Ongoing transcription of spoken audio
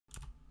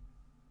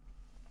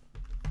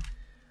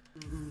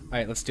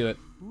Alright, let's do it.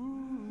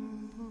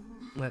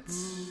 Let's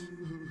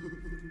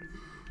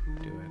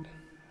do it.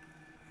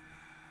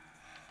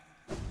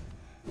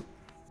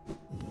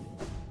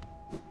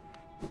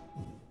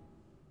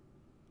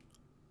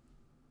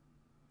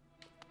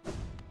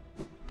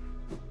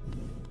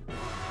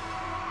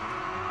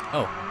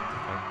 Oh,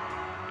 okay.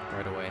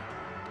 Right away.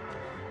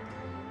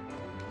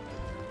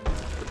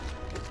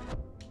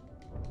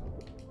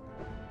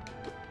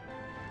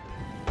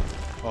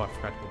 Oh, I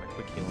forgot to put my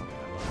quick heal on that.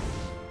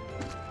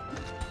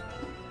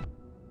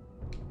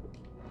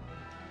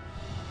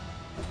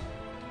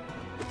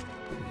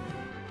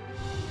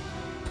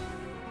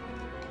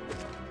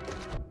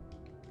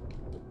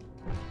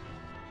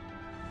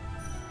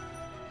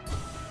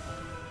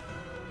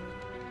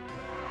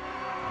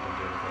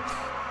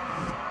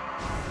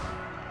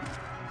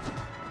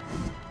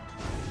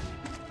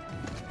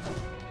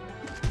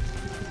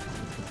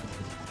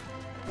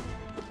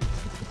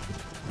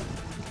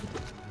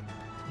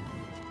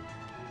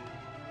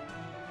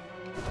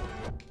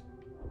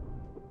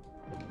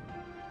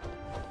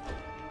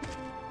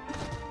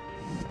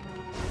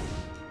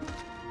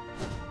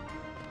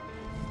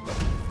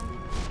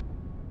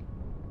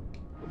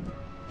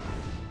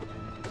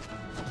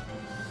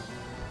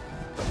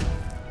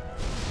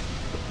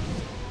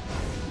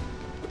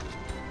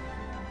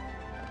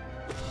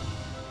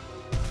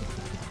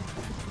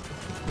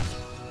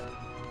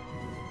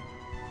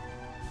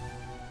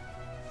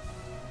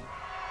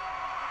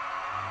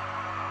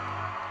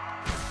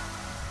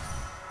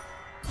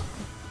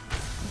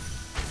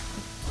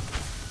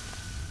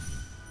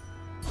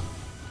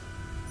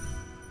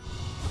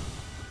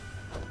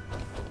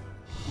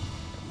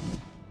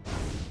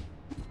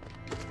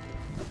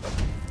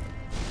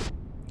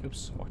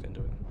 Oops, walked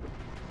into it.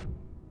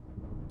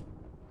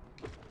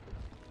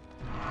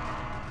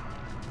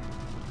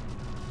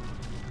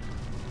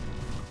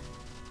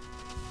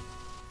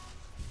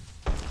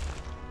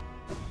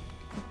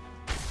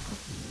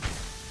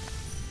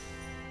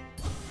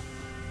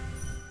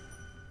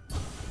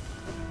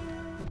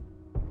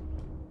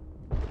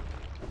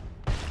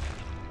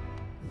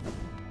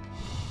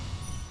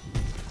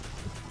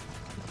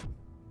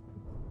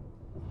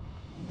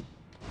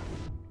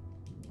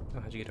 Oh,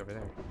 how'd you get over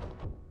there?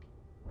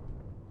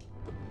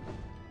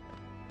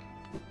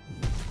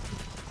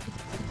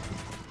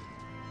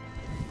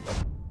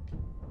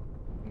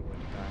 I'm going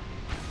to die.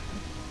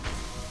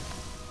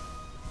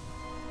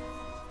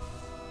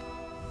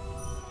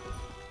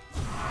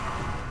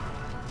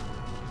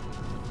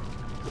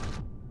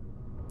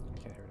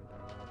 Can't hurt him down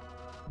there.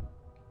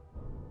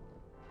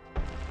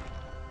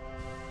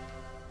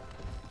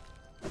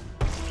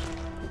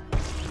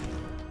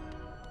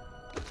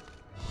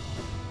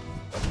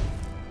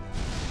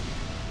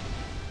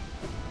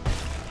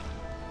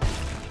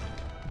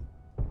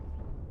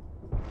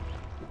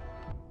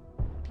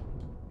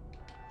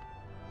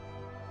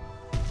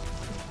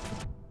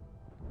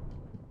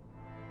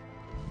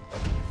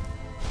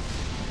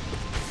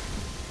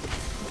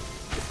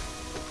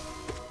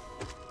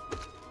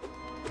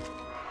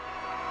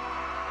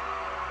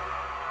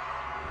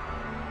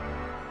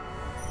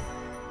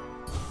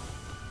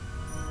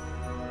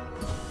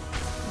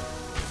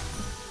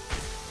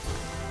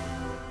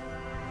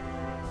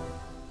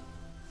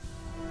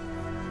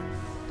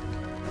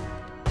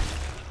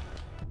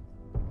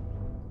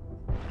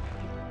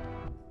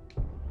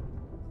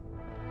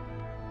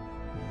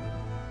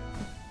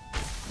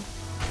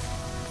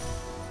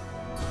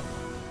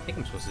 I think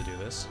I'm supposed to do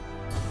this.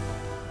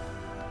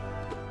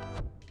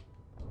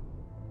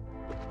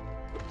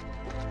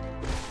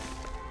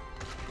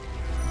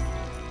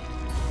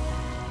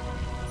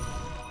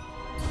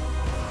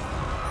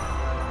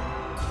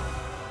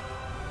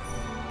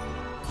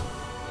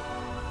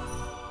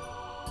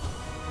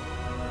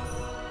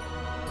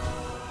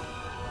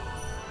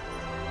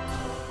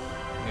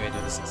 Maybe I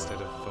do this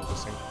instead of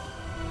focusing.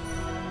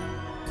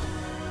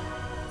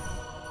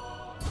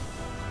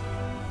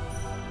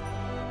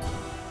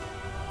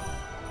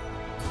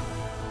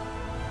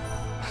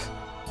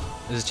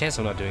 There's a chance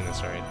I'm not doing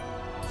this right.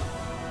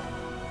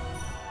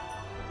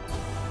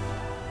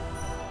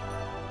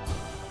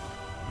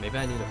 Maybe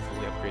I need a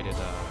fully upgraded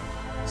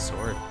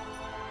sword.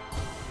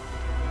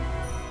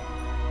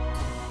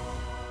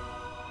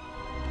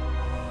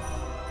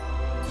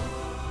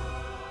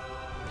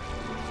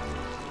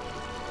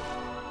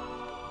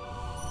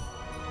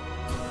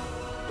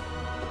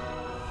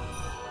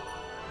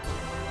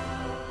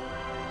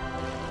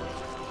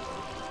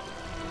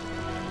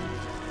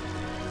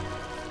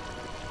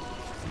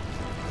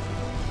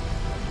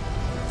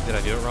 Did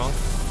I do it wrong?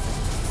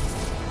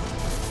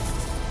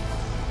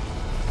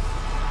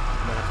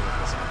 I might have to look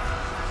this up.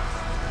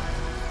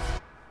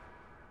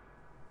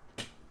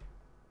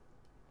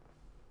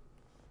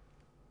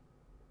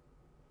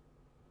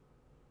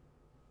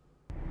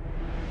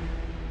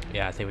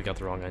 Yeah, I think we got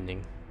the wrong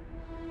ending.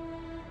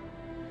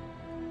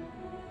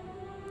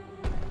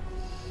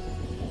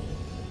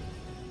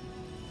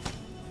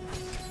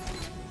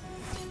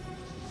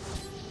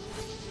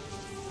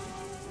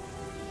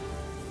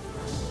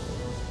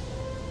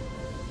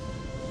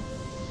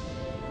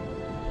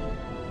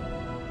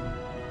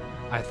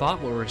 I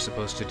thought what we're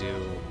supposed to do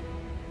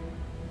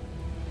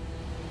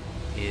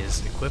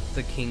is equip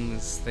the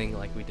king's thing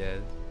like we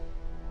did,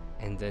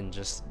 and then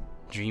just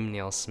Dream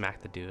Nail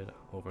smack the dude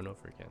over and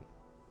over again.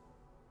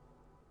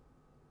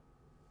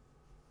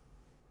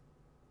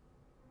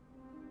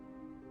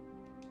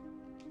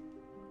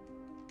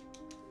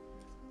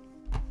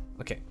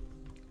 Okay,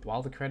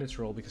 while the credits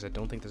roll, because I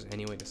don't think there's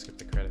any way to skip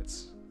the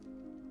credits,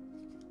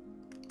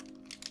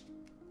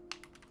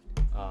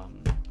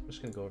 I'm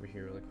just gonna go over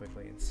here really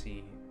quickly and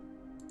see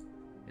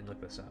and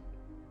look this up.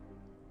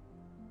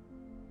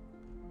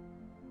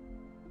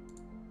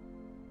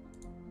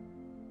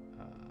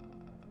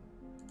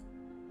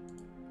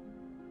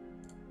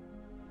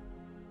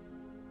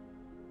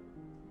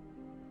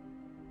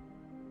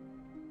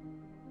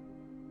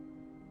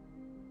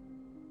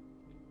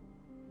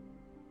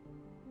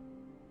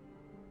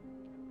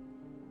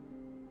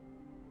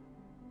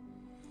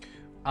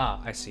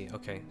 I see.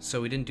 Okay, so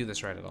we didn't do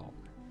this right at all.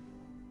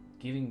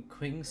 Giving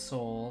Queen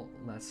Soul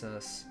lets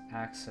us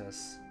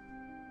access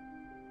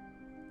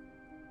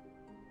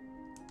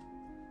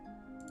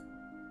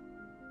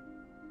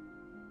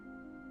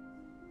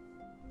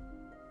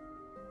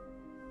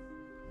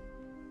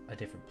a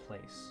different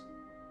place.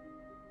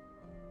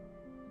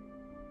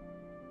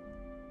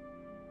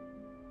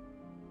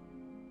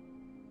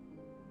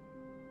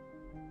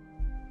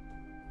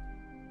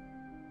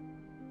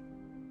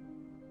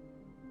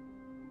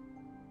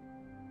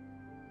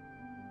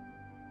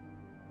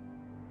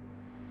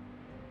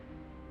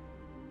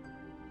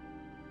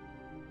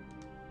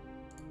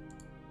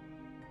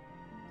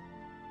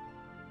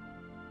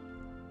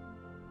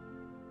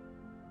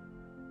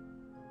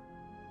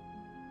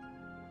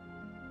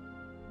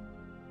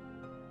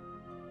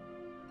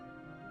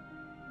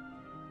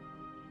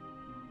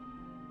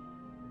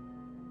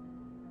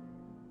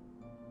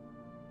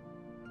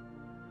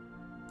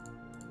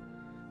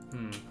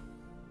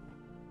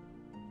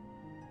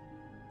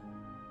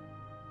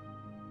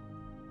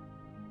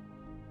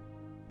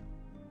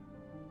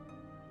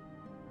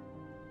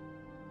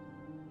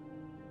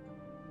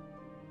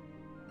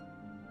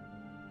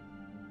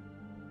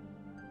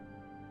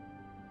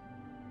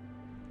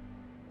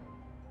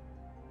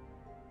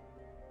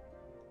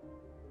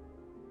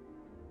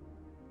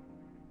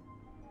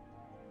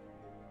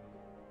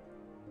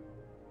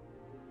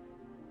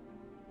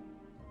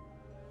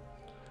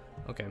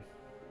 Okay.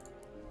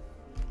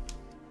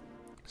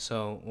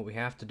 So what we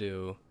have to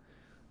do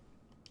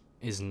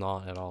is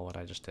not at all what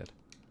I just did.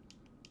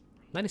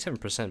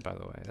 97%, by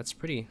the way. That's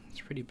pretty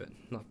bad,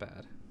 not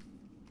bad.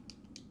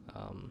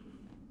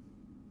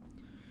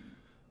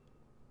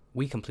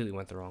 We completely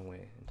went the wrong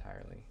way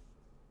entirely.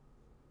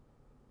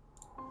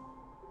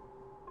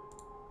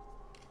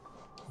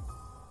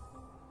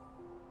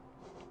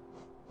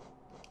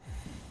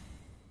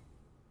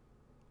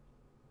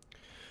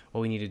 What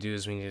we need to do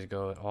is we need to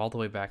go all the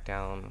way back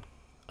down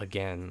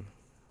again.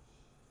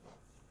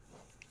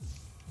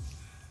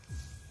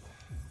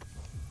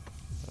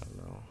 I don't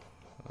know.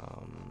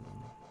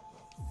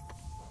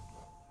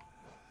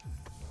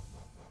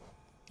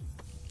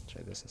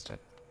 Try this instead.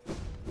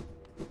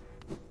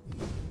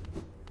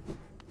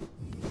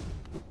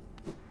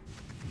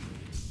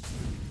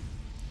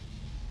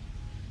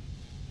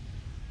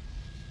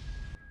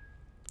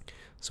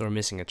 So we're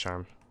missing a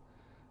charm.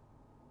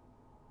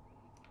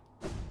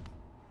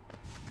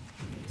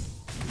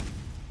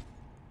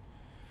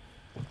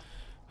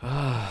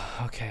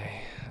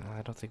 Okay,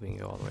 I don't think we can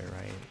go all the way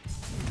right.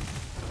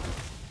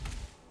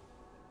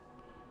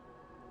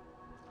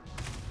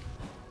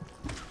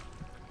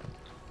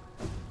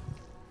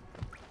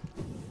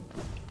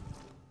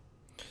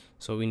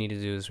 So what we need to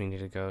do is we need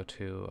to go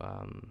to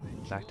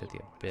back to the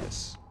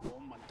abyss.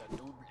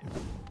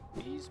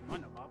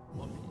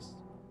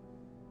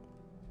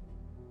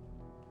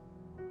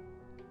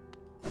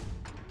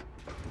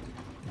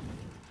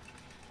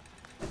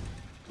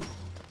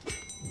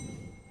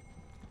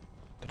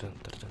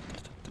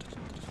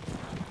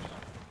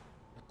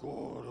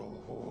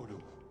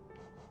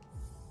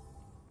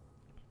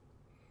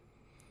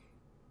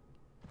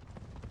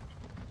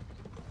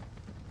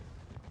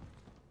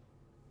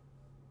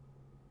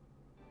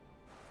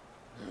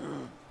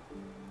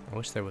 I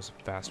wish there was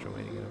a faster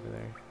way to get over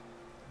there.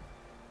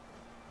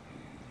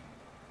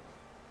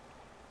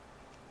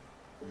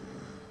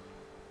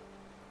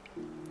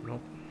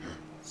 Nope.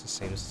 It's the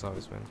same as it's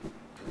always been.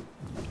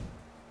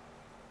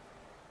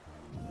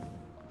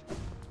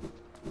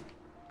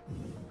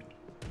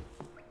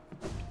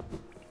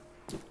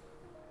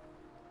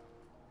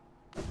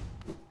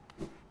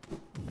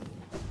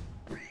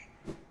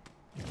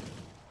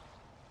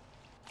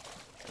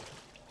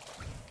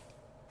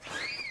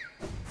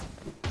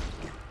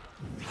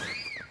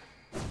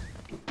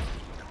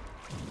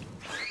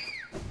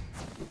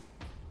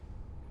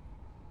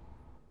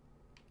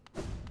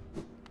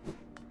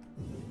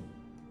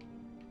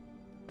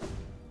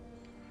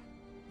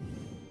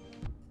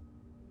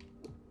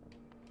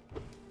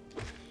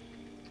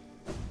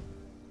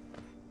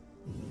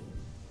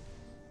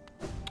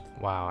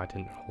 Wow, I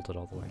didn't hold it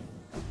all the way.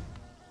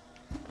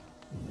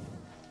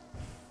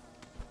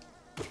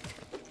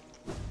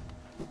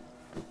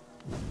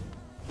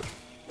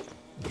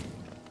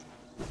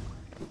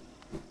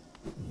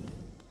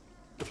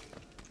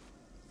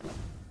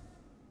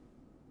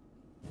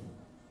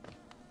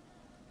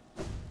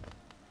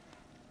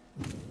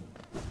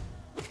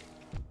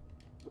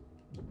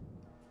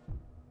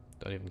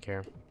 Don't even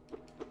care.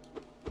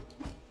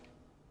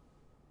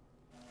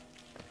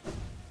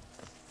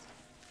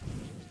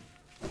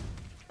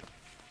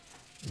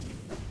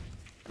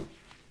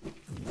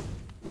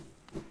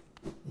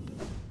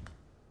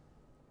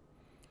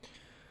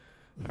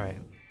 Alright.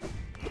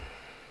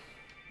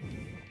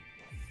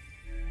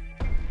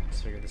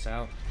 Let's figure this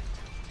out.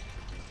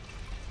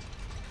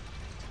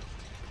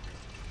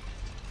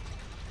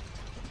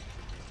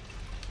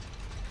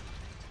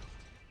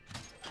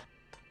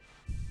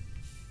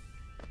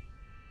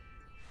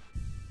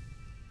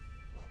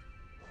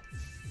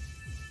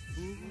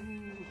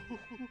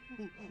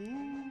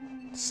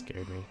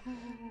 Scared me.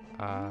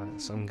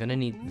 So I'm gonna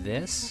need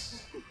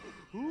this.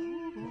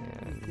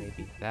 And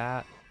maybe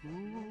that.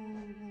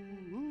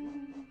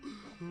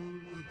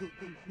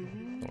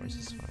 Noise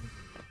is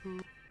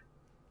fine.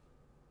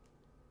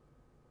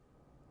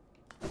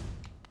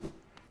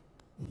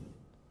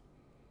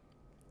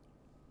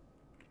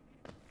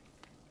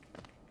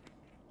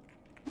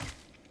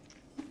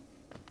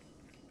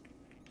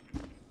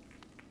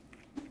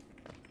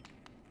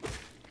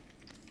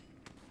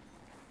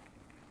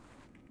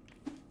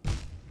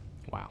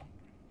 Wow.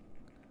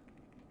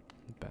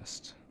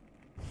 Best.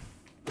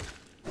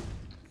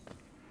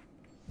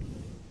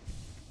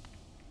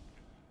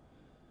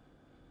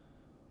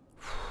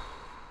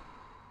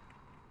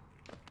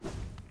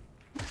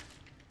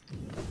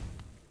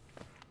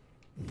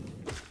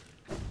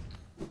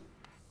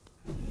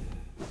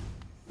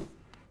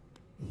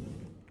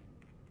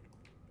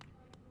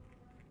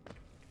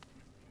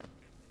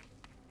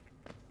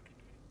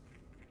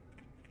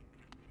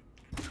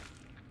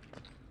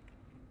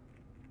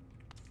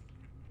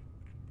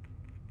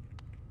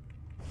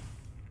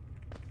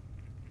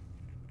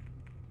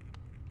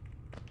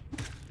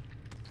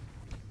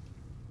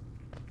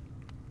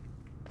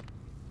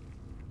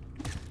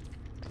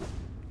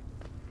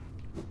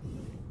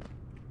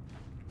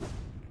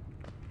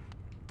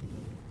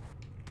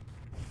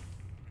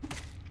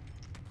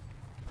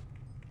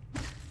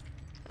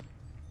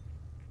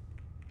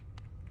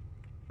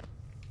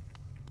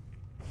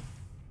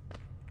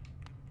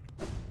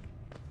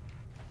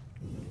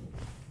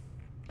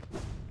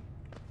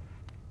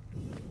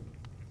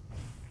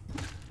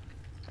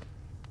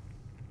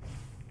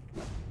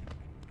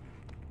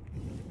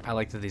 I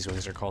like that these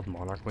wings are called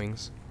Monarch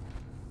wings,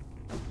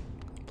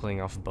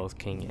 playing off of both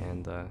King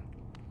and the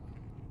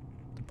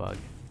bug.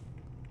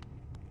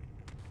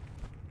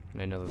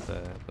 And I know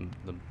that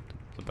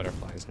the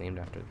butterfly is named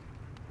after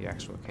the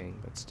actual king,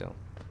 but still.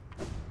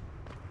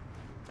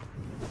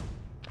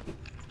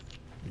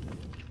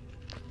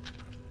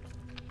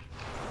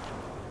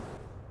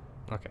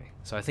 Okay,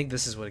 so I think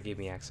this is what it gave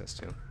me access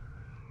to.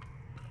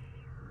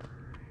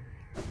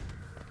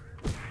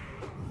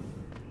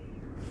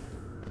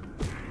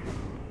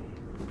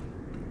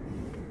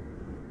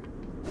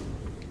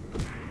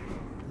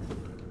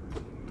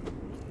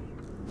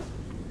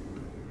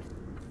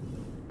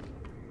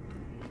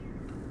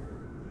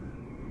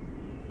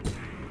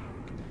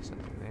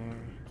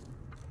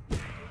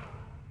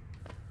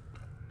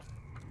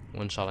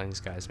 One-shotting these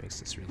guys makes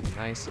this really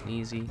nice and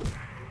easy.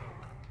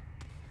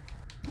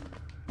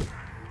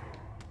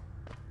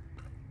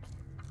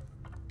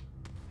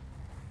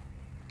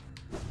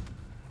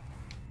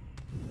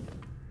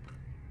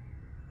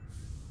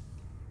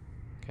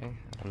 Okay,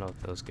 I don't know what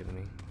those give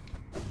me.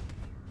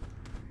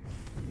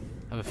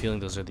 I have a feeling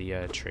those are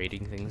the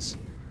trading things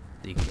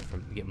that you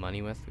can get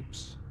money with.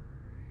 Oops.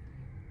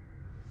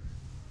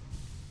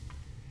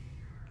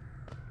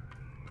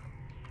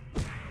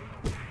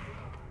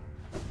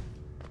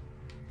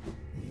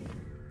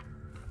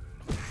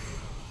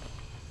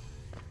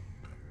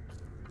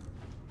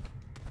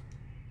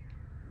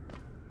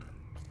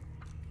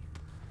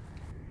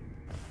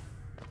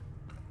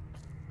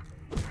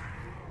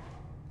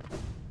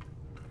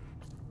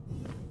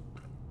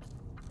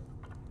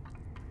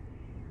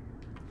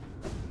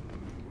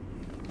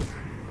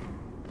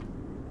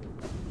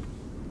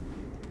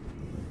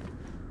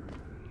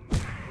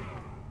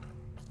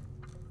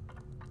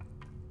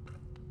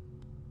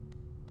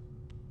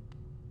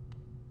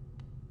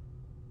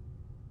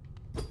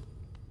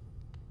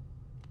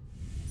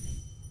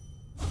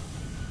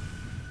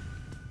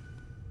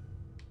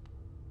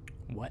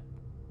 What?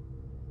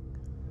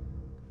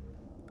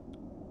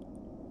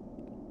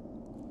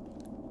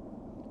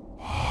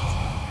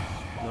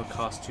 No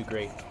cost too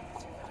great.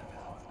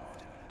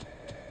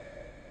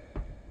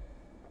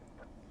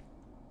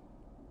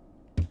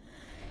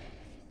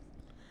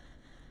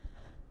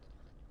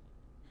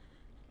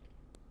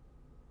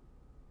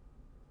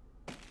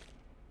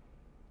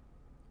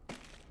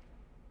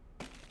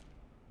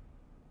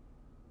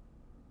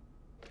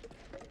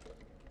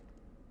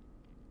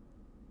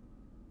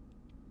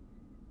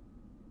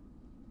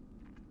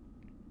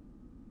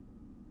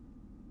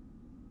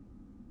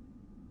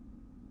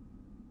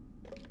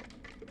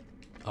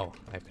 Oh,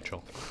 I have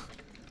control.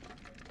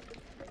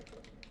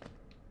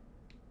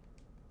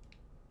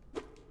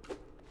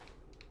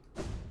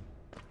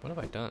 What have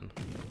I done?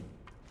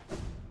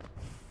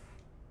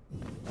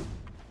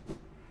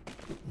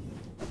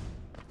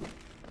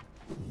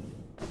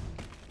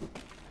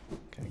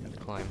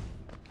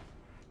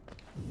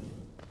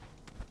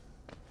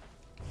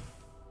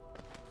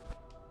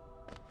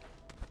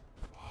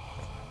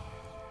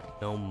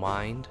 No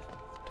mind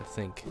to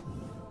think.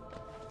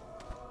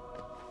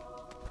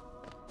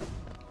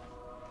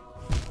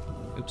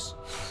 Oops.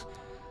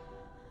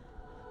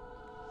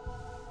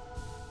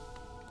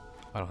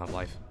 I don't have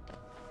life.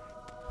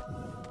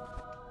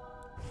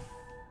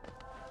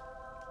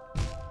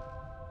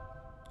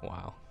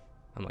 Wow.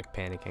 I'm like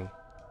panicking.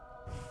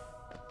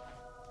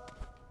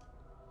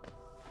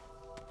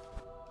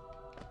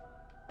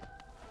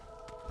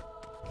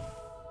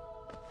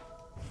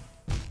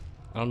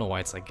 I don't know why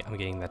it's like I'm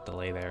getting that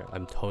delay there.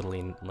 I'm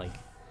totally like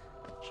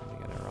shooting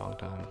at the wrong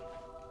time.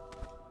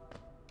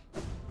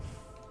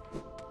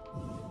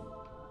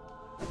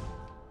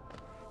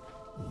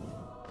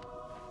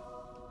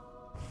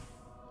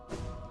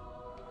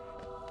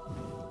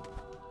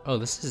 Oh,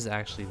 this is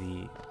actually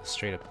the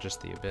straight up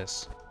just the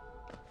abyss.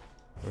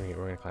 We're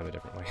gonna climb a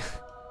different way.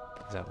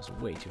 'Cause that was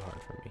way too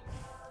hard for me.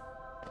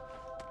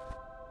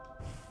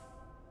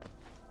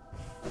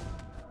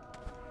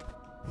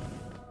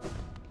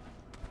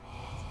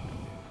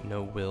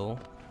 No will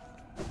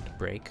to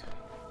break.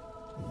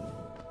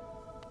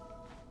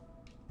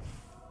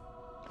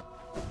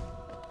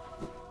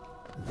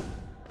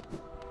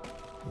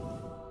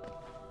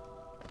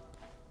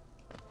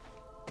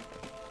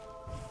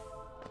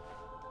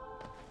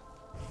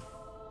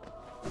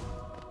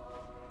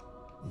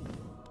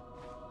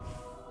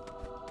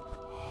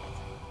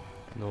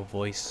 No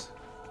voice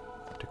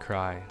to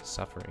cry,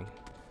 suffering.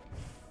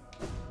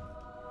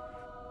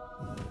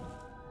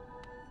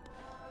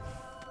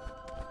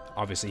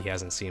 Obviously, he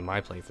hasn't seen my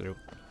playthrough.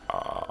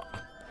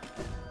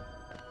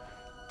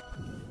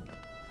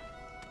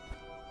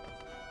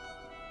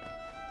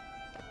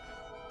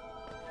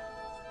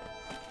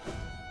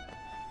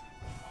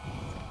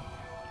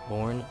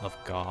 Born of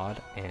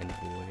God and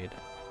void.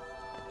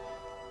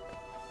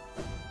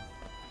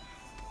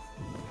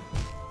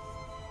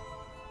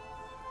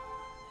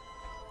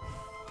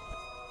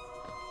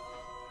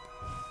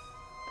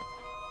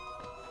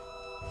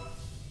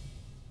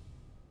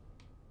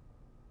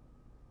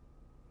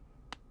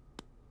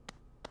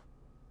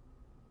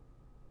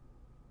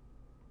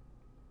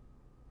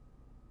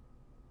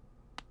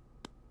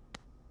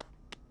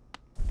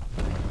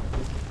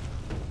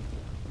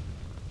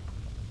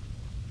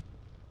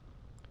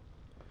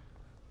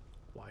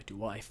 Why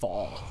do I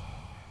fall?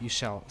 You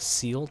shall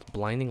seal the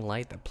blinding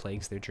light that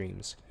plagues their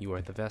dreams. You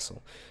are the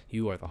vessel.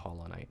 You are the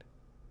Hollow Knight.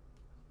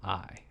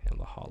 I am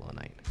the Hollow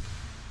Knight.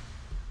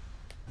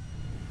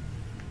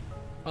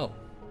 Oh.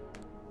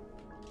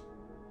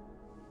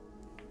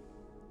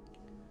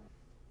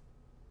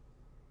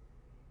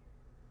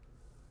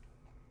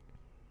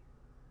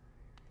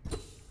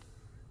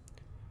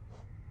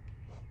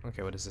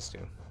 Okay, what does this do?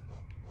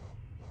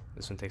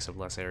 This one takes up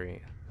less area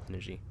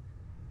energy.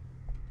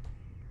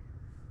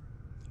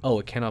 Oh,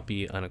 it cannot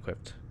be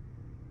unequipped.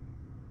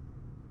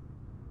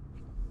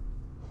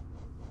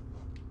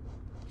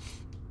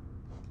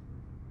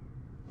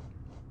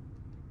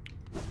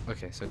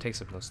 Okay, so it takes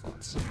up no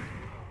slots.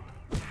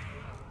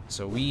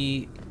 So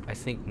we, I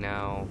think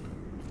now,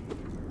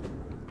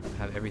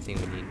 have everything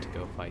we need to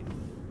go fight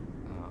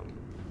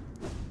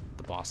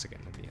the boss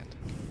again at the end.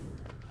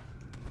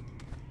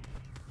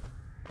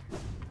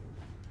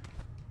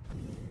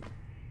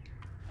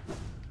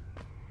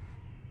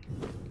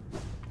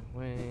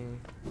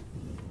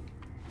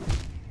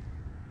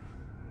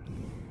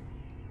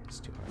 It's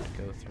too hard to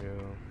go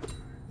through.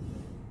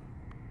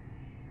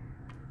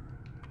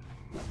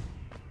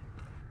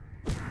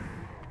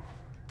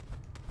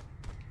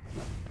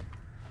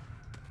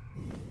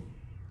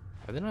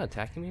 Are they not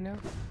attacking me now?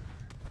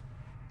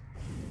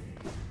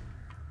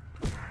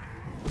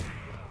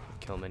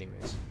 Kill them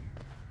anyways.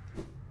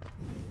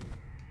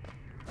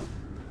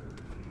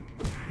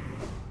 I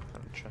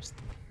don't trust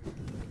them.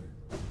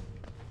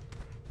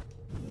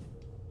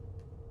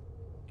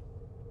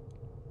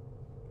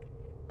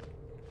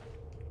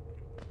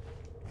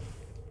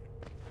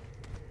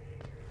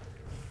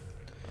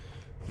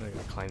 I'm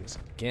gonna climb this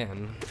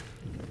again.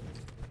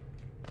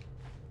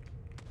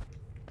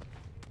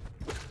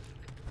 But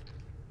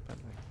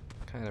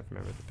I kind of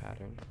remember the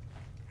pattern.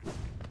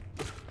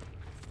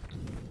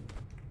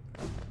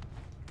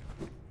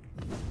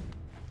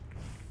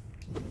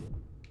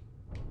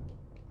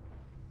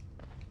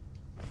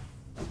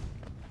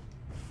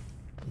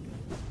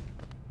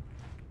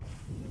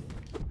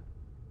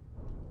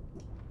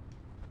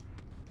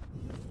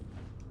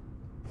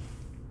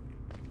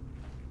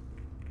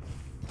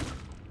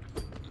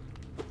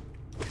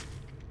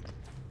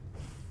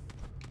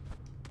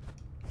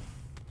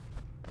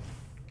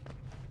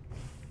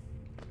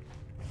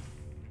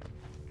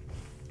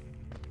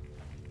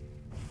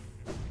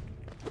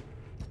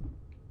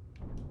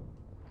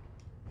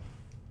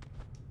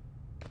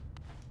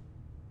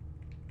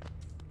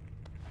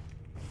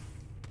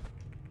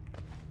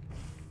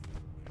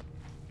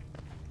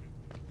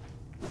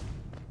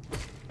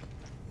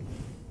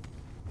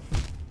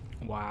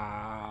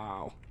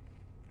 Wow.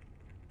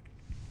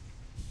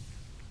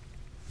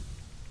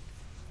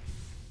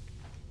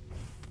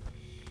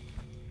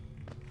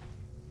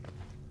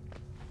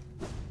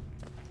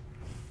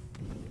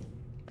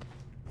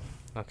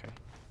 Okay.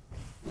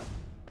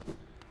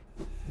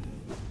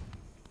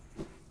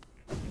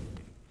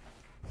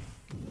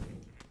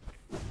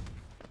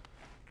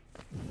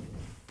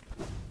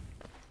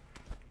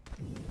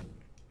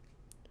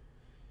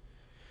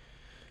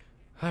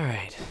 All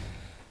right.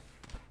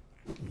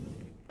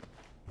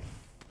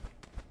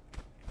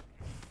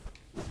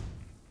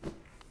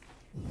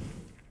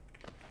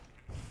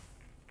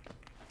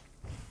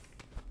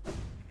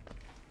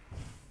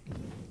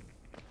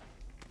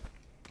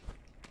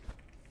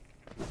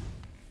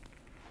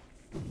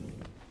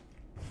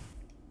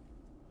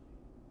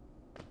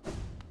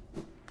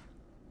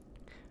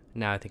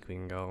 Now I think we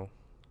can go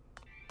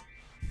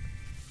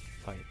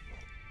fight.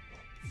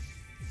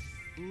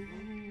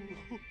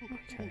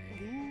 Okay,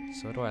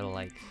 so what do I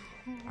like?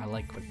 I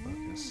like quick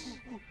focus.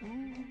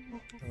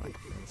 I like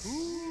this.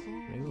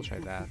 Maybe we'll try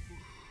that.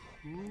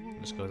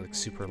 Just go like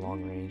super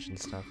long range and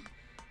stuff.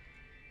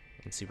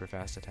 And super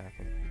fast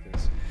attacking.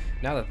 Because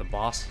now that the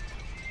boss,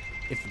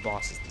 if the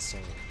boss is the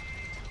same.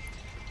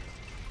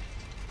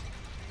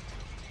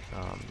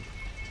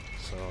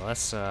 So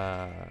let's,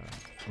 we're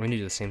gonna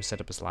do the same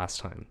setup as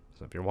last time.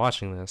 So if you're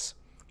watching this,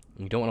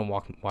 and you don't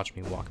want to watch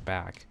me walk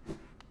back,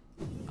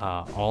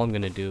 all I'm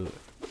gonna do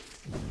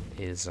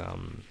is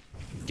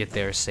get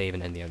there, save,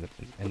 and end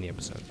the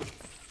episode.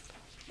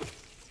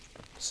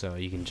 So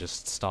you can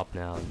just stop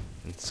now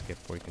and skip,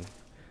 or you can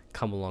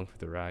come along for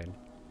the ride.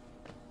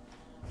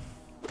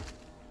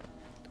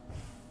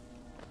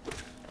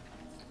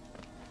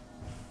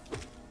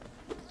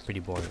 Pretty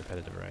boring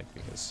repetitive ride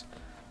because,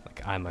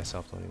 like, I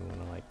myself don't even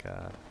want to like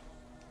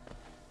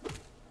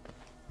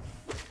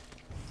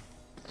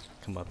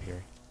come up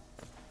here.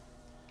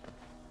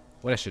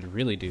 What I should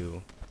really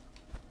do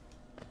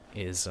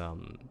is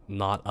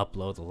not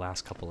upload the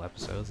last couple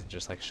episodes and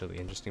just like show the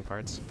interesting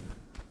parts.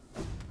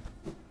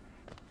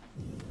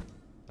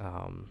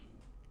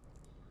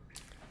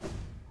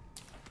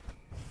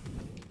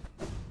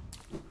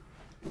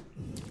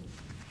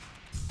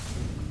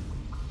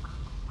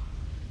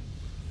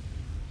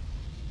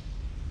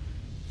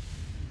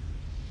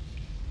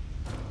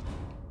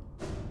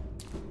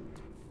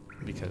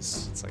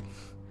 Because it's like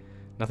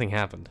nothing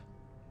happened.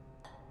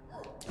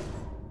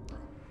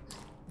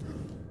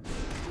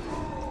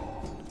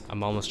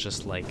 I'm almost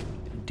just like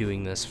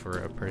doing this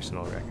for a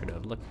personal record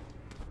of, look,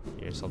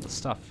 here's all the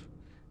stuff,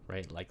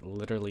 right? Like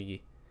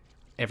literally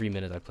every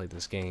minute I played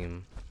this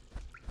game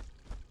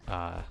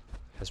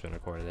has been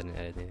recorded. I didn't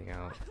edit anything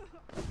out.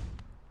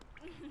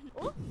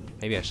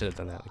 Maybe I should have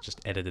done that, like just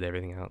edited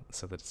everything out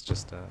so that it's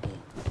just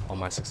all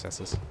my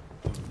successes.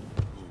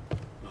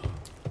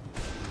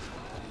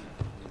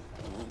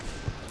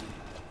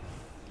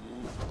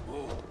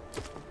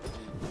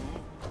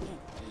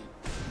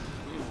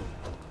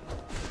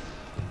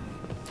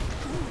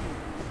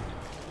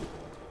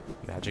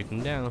 Magic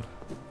them down.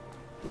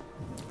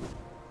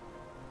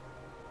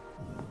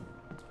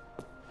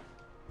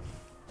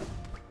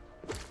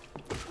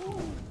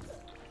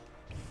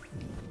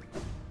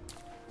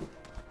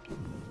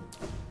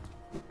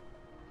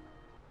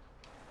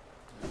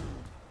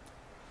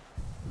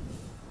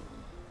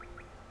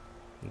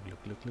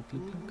 Look, look, look,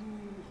 look.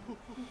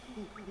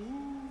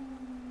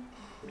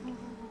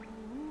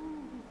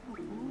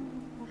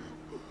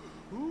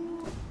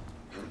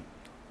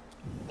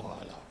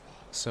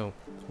 So,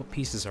 what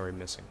pieces are we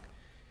missing?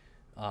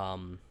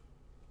 For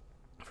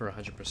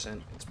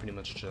 100%, it's pretty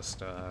much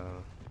just,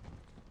 I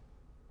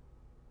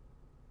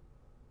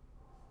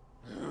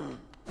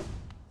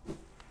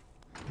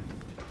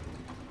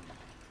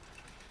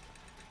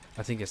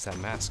think it's that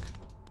mask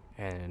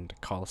and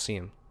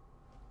Colosseum.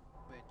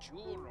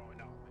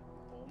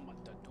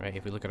 Right,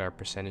 if we look at our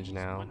percentage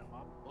now,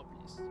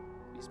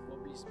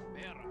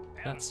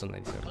 that's still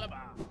 97.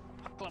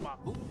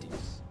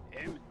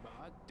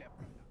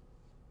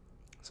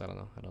 So I don't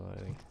know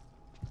anything.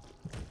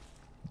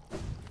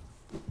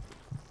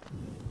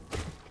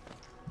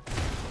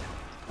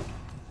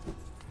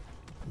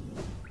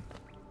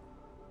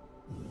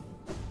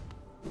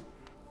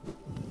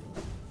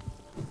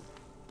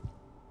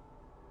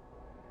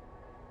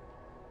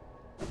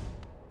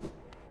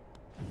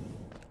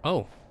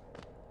 Oh!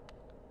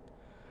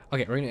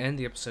 Okay, we're gonna end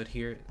the episode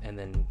here and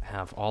then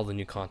have all the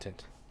new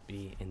content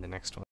be in the next one.